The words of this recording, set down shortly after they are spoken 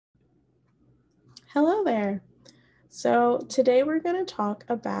Hello there. So today we're going to talk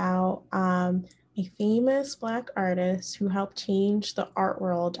about a famous Black artist who helped change the art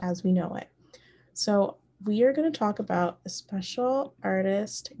world as we know it. So we are going to talk about a special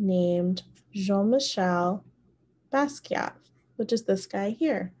artist named Jean-Michel Basquiat, which is this guy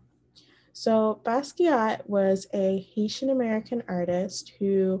here. So Basquiat was a Haitian American artist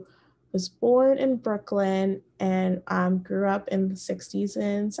who was born in Brooklyn and grew up in the 60s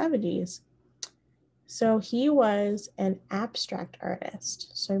and 70s. So he was an abstract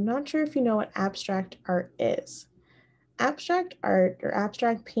artist. So I'm not sure if you know what abstract art is. Abstract art or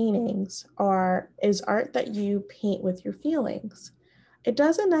abstract paintings are is art that you paint with your feelings. It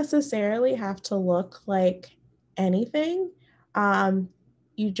doesn't necessarily have to look like anything. Um,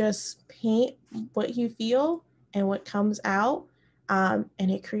 you just paint what you feel and what comes out, and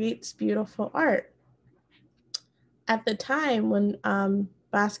it creates beautiful art. At the time when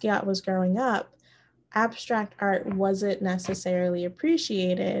Basquiat was growing up, abstract art wasn't necessarily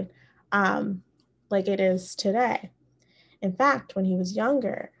appreciated um, like it is today. In fact, when he was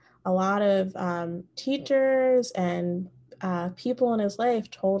younger, a lot of teachers and people in his life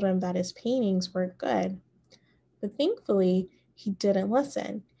told him that his paintings were good. But thankfully, he didn't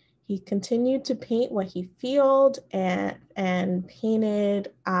listen. He continued to paint what he felt and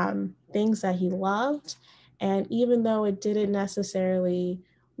painted things that he loved. And even though it didn't necessarily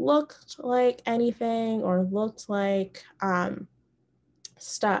look like anything or looked like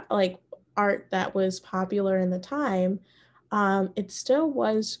stuff like art that was popular in the time, it still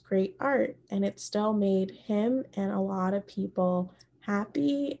was great art and it still made him and a lot of people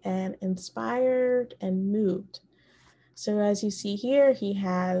happy and inspired and moved. So as you see here, he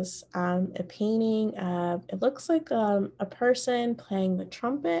has a painting of, it looks like a person playing the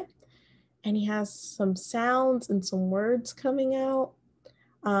trumpet, and he has some sounds and some words coming out.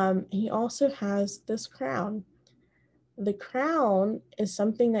 He also has this crown. The crown is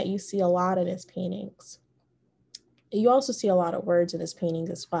something that you see a lot in his paintings. You also see a lot of words in his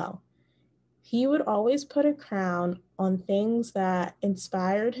paintings as well. He would always put a crown on things that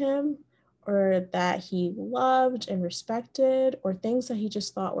inspired him or that he loved and respected or things that he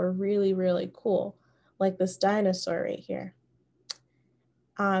just thought were really, really cool, like this dinosaur right here.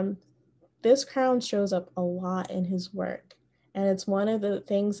 Um, this crown shows up a lot in his work, and it's one of the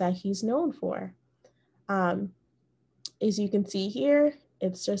things that he's known for. Um, as you can see here,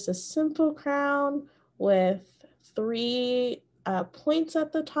 it's just a simple crown with three points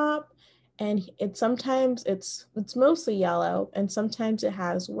at the top, and it's mostly yellow, and sometimes it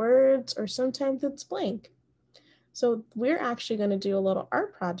has words, or sometimes it's blank. So we're actually going to do a little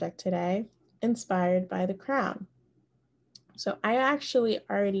art project today inspired by the crown. So I actually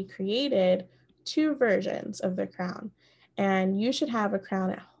already created two versions of the crown, and you should have a crown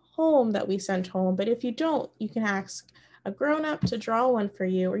at home that we sent home. But if you don't, you can ask a grown up to draw one for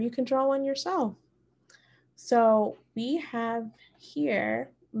you, or you can draw one yourself. So we have here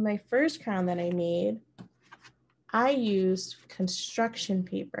my first crown that I made. I used construction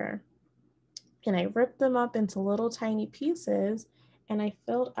paper and I ripped them up into little tiny pieces and I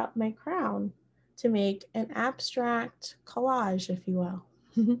filled up my crown to make an abstract collage, if you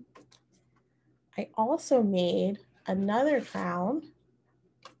will. I also made another crown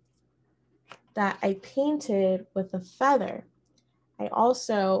that I painted with a feather. I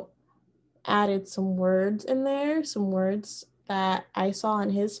also added some words in there, some words that I saw in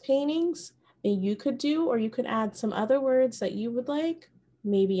his paintings that you could do, or you could add some other words that you would like,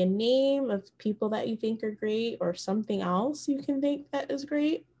 maybe a name of people that you think are great or something else you can think that is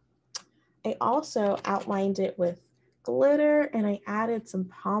great. I also outlined it with glitter and I added some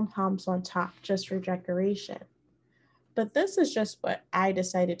pom-poms on top just for decoration. But this is just what I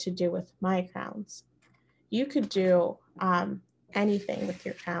decided to do with my crowns. You could do anything with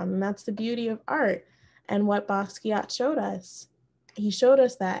your crown, and that's the beauty of art and what Basquiat showed us. He showed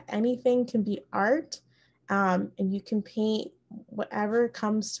us that anything can be art, and you can paint whatever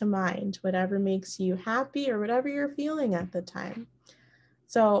comes to mind, whatever makes you happy or whatever you're feeling at the time.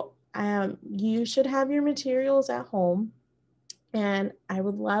 So you should have your materials at home. And I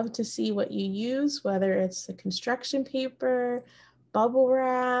would love to see what you use, whether it's the construction paper, bubble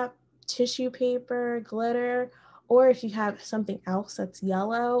wrap, tissue paper, glitter, or if you have something else that's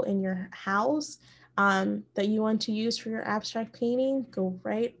yellow in your house that you want to use for your abstract painting, go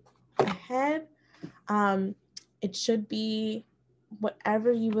right ahead. Um, it should be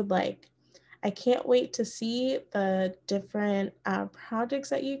whatever you would like. I can't wait to see the different projects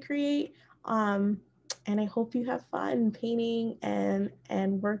that you create. And I hope you have fun painting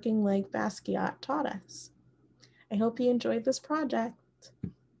and working like Basquiat taught us. I hope you enjoyed this project.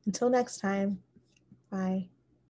 Until next time. Bye.